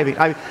you're driving.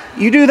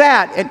 You do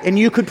that, and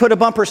you could put a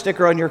bumper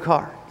sticker on your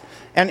car.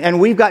 And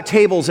we've got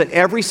tables at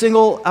every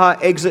single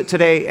exit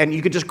today, and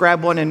you could just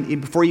grab one,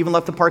 and before you even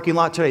left the parking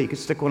lot today, you could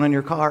stick one on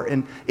your car,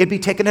 and it'd be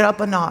taking it up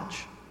a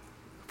notch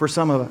for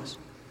some of us.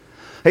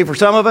 Hey, for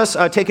some of us,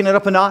 taking it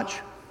up a notch,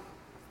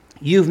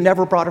 you've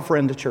never brought a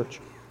friend to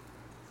church.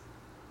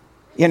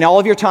 In all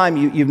of your time,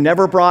 you've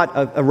never brought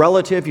a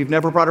relative, you've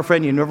never brought a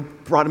friend, you've never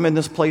brought them in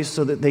this place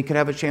so that they could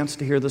have a chance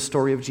to hear the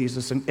story of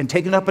Jesus. And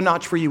taking it up a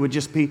notch for you would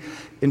just be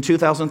in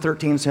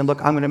 2013 saying,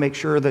 look, I'm going to make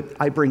sure that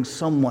I bring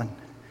someone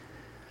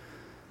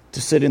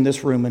to sit in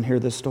this room and hear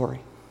this story.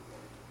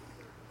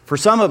 For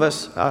some of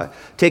us,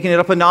 taking it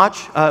up a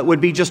notch would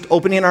be just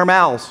opening our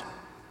mouths.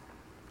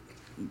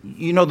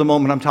 You know the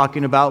moment I'm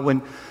talking about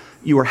when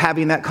you were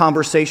having that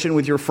conversation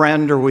with your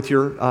friend or with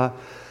your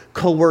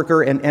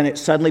coworker and it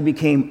suddenly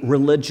became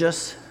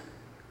religious.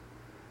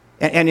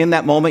 And in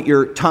that moment,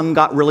 your tongue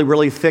got really,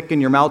 really thick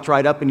and your mouth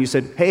dried up and you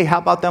said, hey, how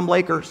about them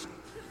Lakers?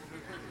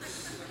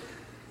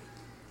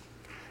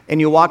 And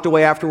you walked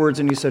away afterwards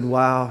and you said,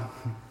 wow,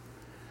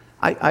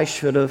 I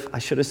should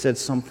have said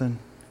something.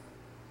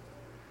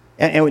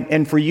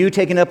 And for you,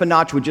 taking it up a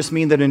notch would just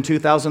mean that in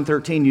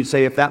 2013, you'd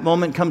say, if that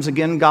moment comes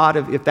again,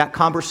 God, if that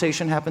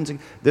conversation happens,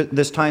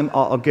 this time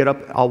I'll get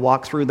up, I'll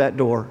walk through that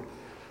door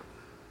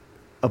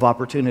of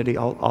opportunity.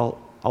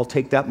 I'll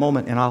take that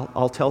moment and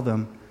I'll tell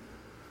them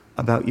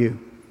about you.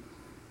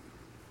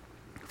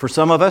 For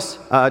some of us,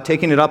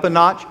 taking it up a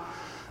notch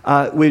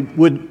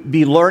would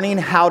be learning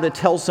how to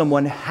tell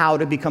someone how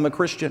to become a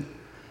Christian.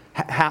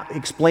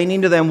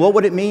 Explaining to them what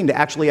would it mean to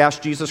actually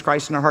ask Jesus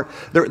Christ in our heart.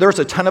 There's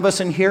a ton of us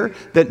in here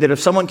that if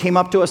someone came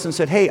up to us and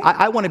said, hey,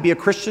 I want to be a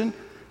Christian,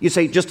 you'd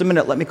say, just a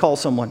minute, let me call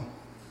someone.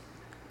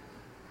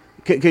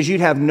 Because you'd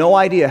have no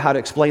idea how to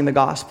explain the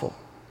gospel.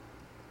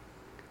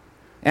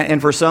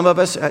 And for some of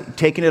us,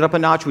 taking it up a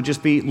notch would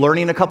just be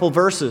learning a couple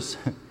verses,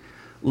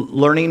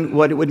 learning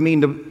what it would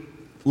mean to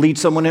lead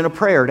someone in a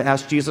prayer to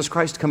ask Jesus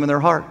Christ to come in their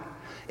heart.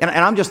 And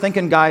I'm just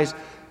thinking, guys,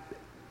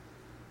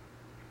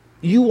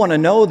 you want to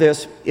know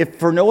this, if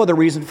for no other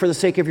reason, for the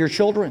sake of your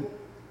children.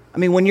 I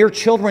mean, when your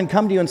children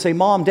come to you and say,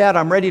 Mom, Dad,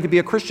 I'm ready to be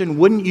a Christian,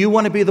 wouldn't you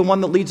want to be the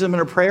one that leads them in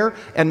a prayer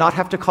and not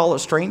have to call a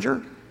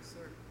stranger?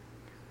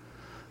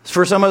 Yes,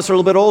 for some of us who are a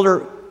little bit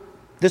older,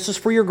 this is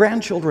for your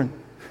grandchildren.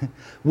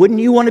 Wouldn't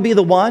you want to be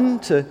the one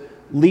to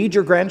lead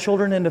your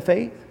grandchildren into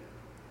faith?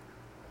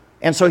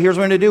 And so here's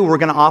what we're going to do. We're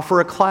going to offer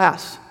a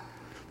class.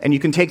 And you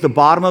can take the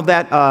bottom of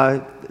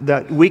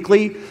that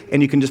weekly,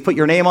 and you can just put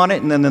your name on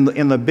it, and then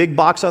in the big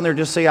box on there,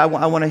 just say, I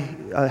want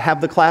to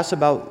have the class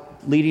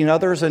about leading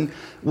others, and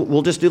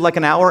we'll just do like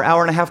an hour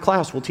and a half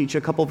class. We'll teach you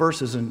a couple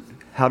verses and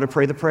how to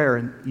pray the prayer,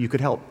 and you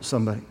could help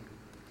somebody.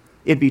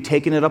 It'd be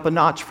taking it up a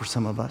notch for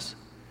some of us.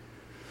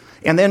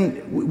 And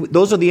then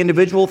those are the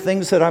individual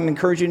things that I'm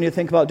encouraging you to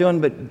think about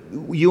doing, but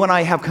you and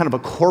I have kind of a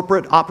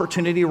corporate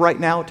opportunity right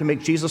now to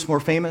make Jesus more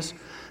famous.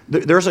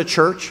 There's a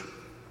church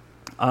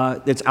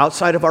that's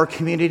outside of our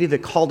community that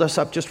called us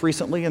up just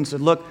recently and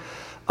said, look,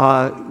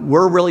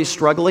 we're really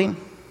struggling,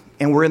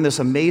 and we're in this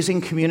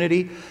amazing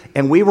community,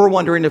 and we were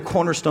wondering if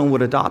Cornerstone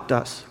would adopt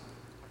us.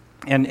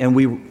 And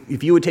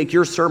if you would take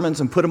your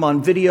sermons and put them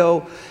on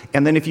video,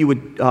 and then if you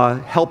would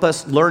help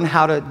us learn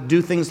how to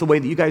do things the way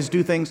that you guys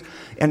do things,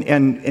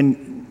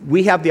 and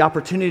we have the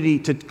opportunity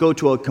to go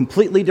to a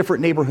completely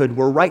different neighborhood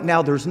where right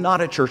now there's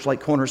not a church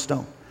like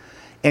Cornerstone.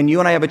 And you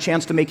and I have a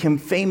chance to make him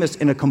famous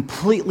in a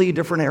completely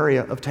different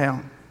area of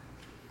town.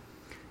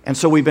 And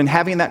so we've been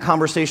having that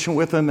conversation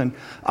with them,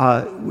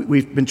 and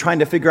we've been trying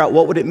to figure out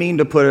what would it mean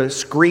to put a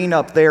screen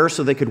up there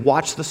so they could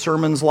watch the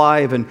sermons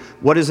live, and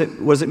what does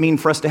it mean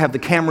for us to have the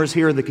cameras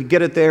here that could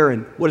get it there,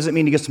 and what does it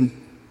mean to get some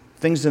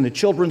things in the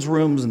children's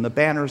rooms and the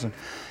banners,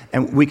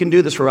 and we can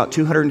do this for about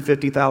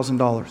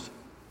 $250,000.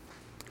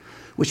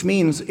 Which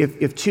means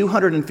if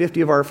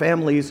 250 of our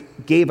families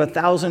gave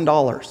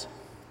 $1,000,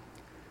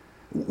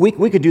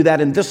 we could do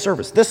that in this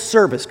service. This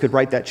service could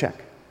write that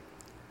check.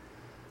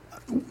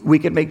 We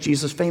could make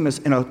Jesus famous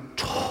in a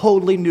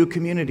totally new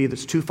community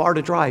that's too far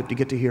to drive to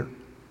get to here.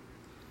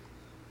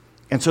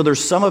 And so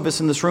there's some of us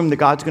in this room that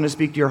God's going to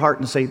speak to your heart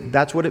and say,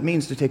 that's what it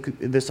means to take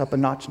this up a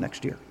notch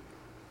next year.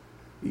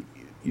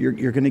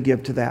 You're going to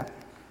give to that.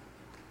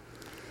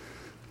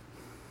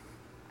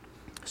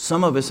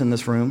 Some of us in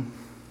this room,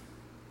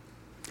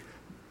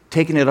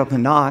 taking it up a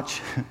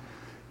notch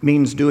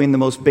means doing the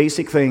most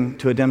basic thing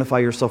to identify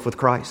yourself with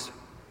Christ.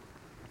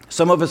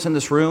 Some of us in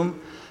this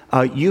room,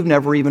 you've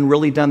never even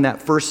really done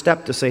that first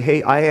step to say,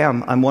 hey,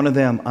 I'm one of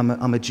them.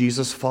 I'm a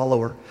Jesus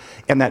follower.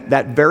 And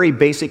that very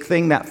basic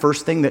thing, that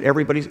first thing that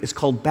everybody is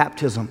called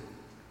baptism.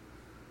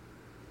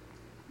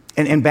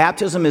 And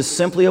baptism is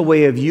simply a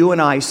way of you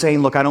and I saying,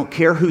 look, I don't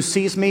care who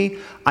sees me.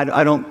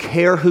 I don't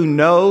care who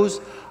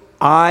knows.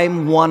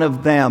 I'm one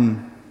of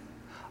them.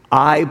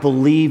 I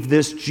believe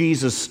this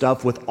Jesus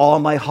stuff with all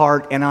my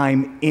heart, and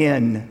I'm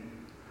in.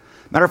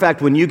 Matter of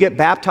fact, when you get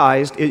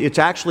baptized, it's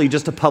actually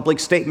just a public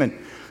statement.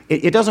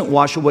 It doesn't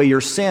wash away your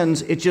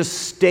sins. It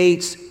just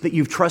states that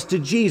you've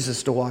trusted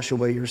Jesus to wash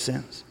away your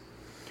sins.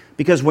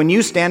 Because when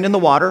you stand in the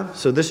water,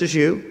 so this is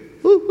you.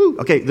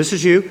 Okay, this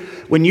is you.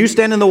 When you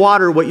stand in the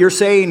water, what you're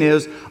saying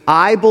is,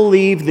 I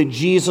believe that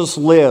Jesus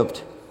lived.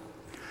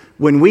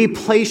 When we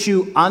place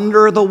you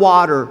under the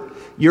water,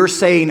 you're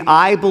saying,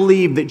 I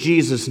believe that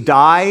Jesus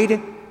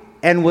died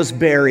and was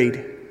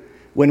buried.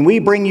 When we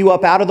bring you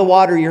up out of the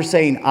water, you're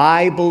saying,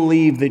 I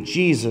believe that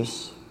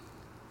Jesus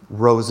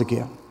rose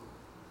again.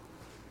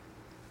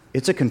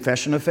 It's a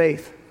confession of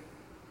faith.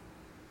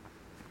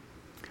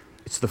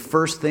 It's the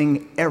first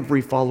thing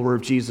every follower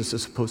of Jesus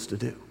is supposed to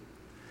do,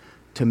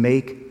 to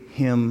make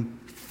him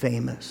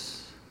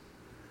famous.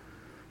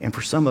 And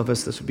for some of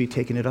us, this would be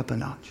taking it up a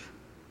notch.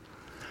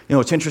 You know,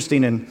 it's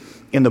interesting,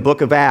 in the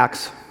book of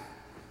Acts,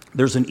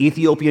 there's an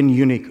Ethiopian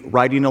eunuch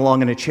riding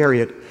along in a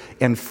chariot,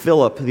 and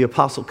Philip, the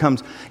apostle,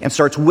 comes and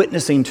starts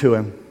witnessing to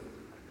him.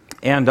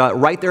 And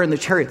right there in the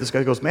chariot, this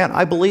guy goes, man,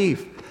 I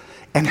believe.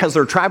 And as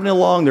they're traveling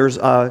along, there's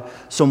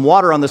some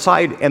water on the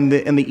side, and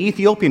the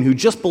Ethiopian who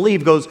just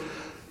believed goes,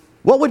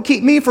 what would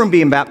keep me from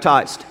being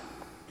baptized?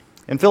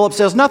 And Philip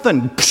says,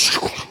 nothing,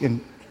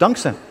 and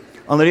dunks him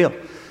on the deal.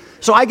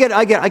 So I get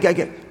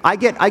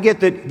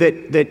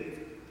that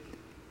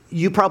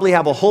you probably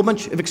have a whole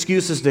bunch of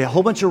excuses, a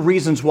whole bunch of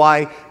reasons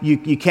why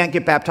you can't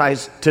get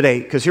baptized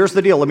today. Because here's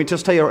the deal. Let me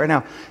just tell you right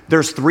now.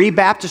 There's 3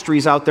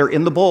 baptistries out there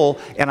in the bowl,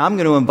 and I'm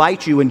going to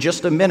invite you in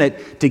just a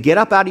minute to get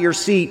up out of your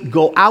seat,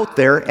 go out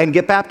there, and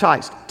get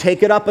baptized.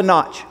 Take it up a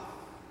notch.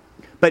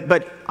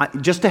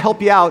 But just to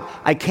help you out,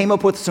 I came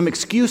up with some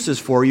excuses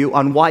for you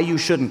on why you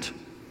shouldn't.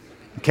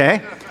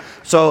 Okay?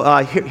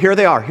 So here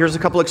they are. Here's a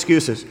couple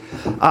excuses.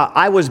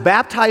 I was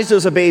baptized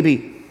as a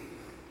baby.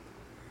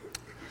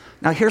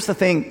 Now, here's the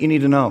thing you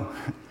need to know.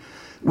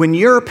 When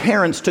your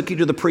parents took you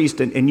to the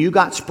priest and you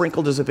got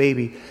sprinkled as a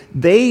baby,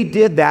 they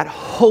did that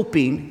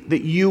hoping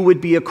that you would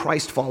be a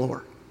Christ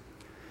follower,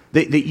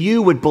 that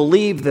you would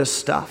believe this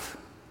stuff.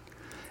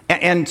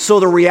 And so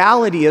the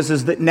reality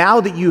is that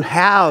now that you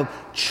have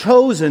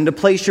chosen to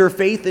place your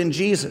faith in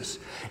Jesus,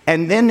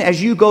 and then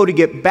as you go to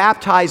get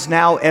baptized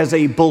now as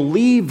a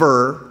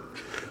believer,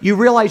 you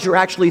realize you're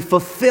actually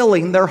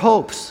fulfilling their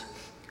hopes.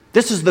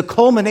 This is the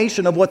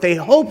culmination of what they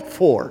hoped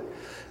for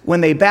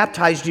when they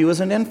baptized you as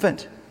an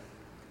infant.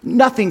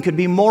 Nothing could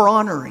be more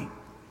honoring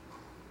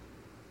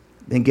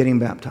than getting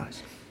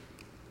baptized.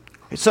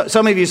 So,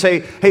 some of you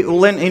say, hey,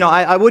 Lynn,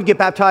 I would get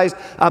baptized,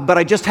 but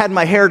I just had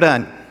my hair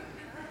done.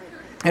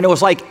 And it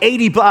was like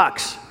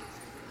 $80.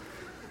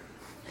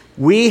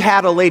 We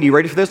had a lady,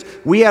 ready for this?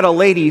 We had a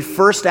lady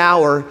first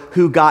hour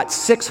who got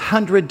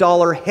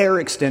 $600 hair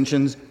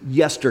extensions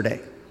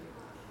yesterday.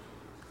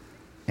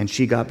 And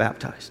she got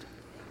baptized.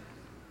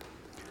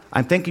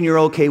 I'm thinking you're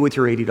okay with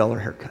your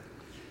 $80 haircut.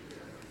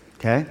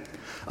 Okay?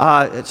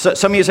 So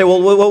some of you say, well,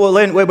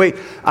 Lynn, wait.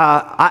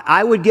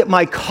 I would get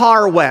my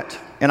car wet,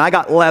 and I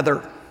got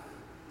leather.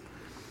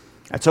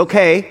 That's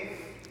okay.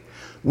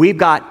 We've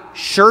got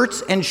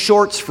shirts and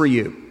shorts for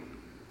you.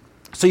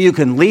 So you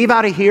can leave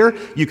out of here,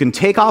 you can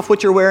take off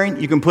what you're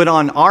wearing, you can put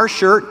on our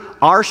shirt,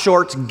 our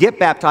shorts, get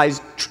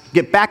baptized,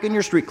 get back in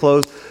your street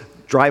clothes,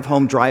 drive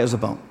home dry as a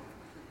bone.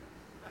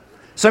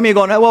 Some of you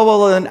are going,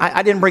 well,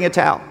 I didn't bring a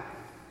towel.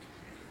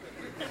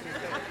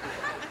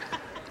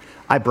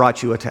 I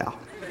brought you a towel.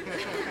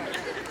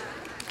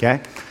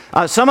 Okay?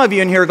 Some of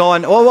you in here are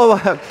going, whoa.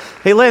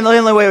 Hey, Lynn,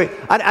 wait.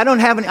 I don't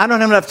have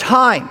enough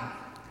time.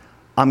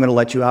 I'm going to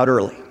let you out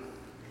early.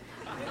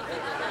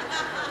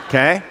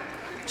 Okay?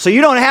 So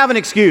you don't have an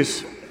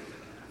excuse.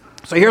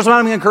 So here's what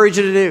I'm going to encourage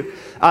you to do.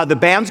 The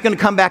band's going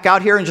to come back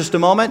out here in just a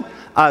moment.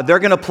 They're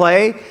going to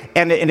play.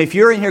 And if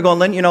you're in here going,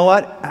 Lynn, you know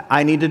what?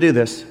 I need to do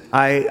this.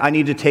 I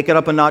need to take it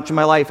up a notch in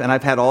my life. And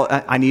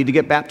I need to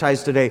get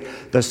baptized today.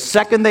 The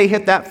second they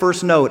hit that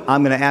first note,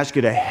 I'm going to ask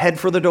you to head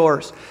for the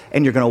doors.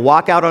 And you're going to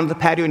walk out onto the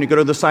patio and you go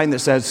to the sign that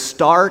says,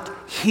 start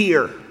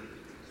here.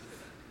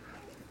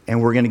 And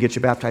we're going to get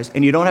you baptized.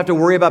 And you don't have to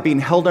worry about being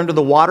held under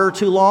the water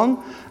too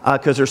long,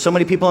 because there's so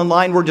many people in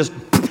line. We're just,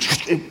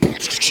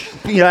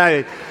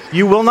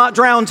 you will not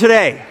drown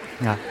today.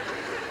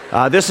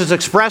 This is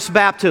express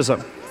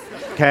baptism,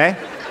 okay?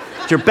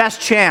 It's your best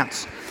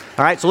chance.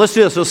 All right, so let's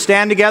do this. We'll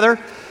stand together.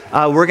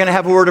 We're going to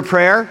have a word of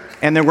prayer,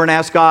 and then we're going to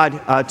ask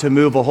God to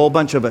move a whole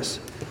bunch of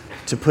us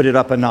to put it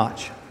up a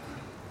notch.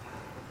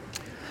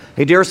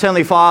 Hey, dearest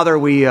Heavenly Father,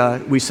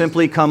 we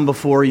simply come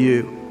before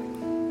you.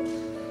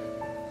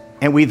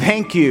 And we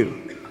thank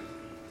you.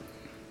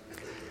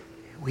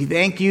 We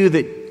thank you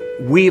that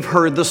we've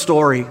heard the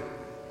story.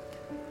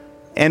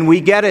 And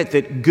we get it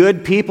that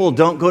good people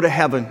don't go to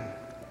heaven.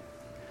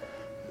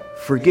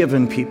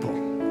 Forgiven people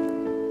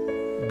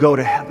go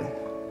to heaven.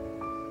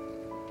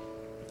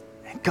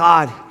 And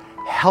God,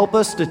 help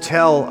us to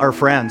tell our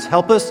friends.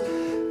 Help us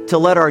to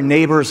let our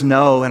neighbors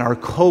know and our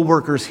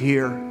co-workers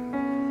hear.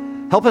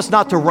 Help us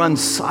not to run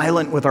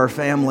silent with our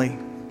family.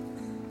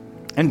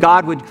 And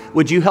God,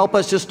 would you help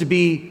us just to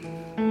be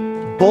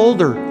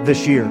bolder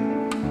this year,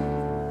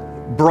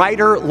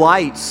 brighter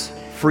lights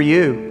for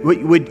you.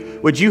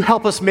 Would you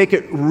help us make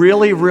it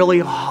really, really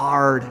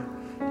hard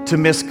to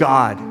miss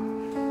God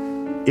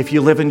if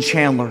you live in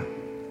Chandler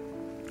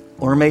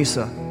or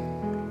Mesa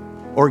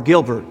or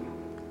Gilbert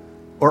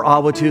or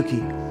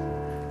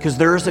Ahwatukee? Because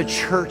there is a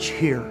church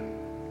here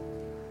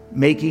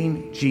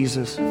making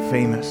Jesus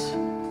famous.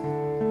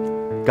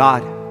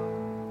 God,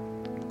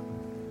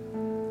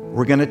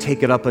 we're going to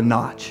take it up a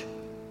notch.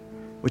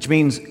 Which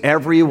means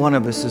every one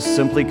of us is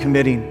simply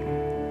committing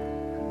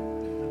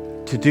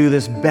to do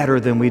this better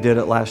than we did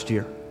it last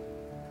year.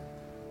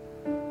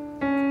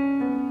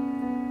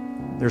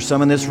 There's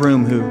some in this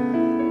room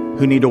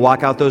who need to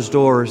walk out those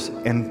doors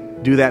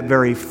and do that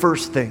very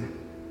first thing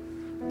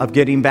of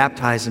getting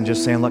baptized and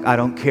just saying, look, I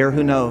don't care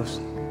who knows.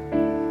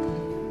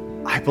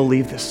 I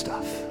believe this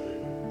stuff.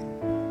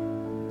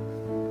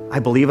 I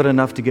believe it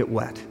enough to get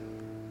wet.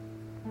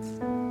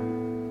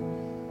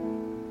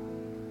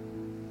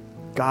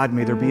 God,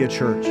 may there be a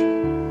church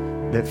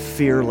that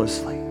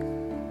fearlessly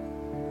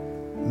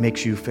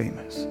makes you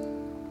famous.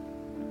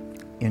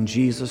 In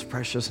Jesus'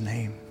 precious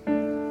name,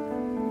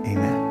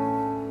 amen.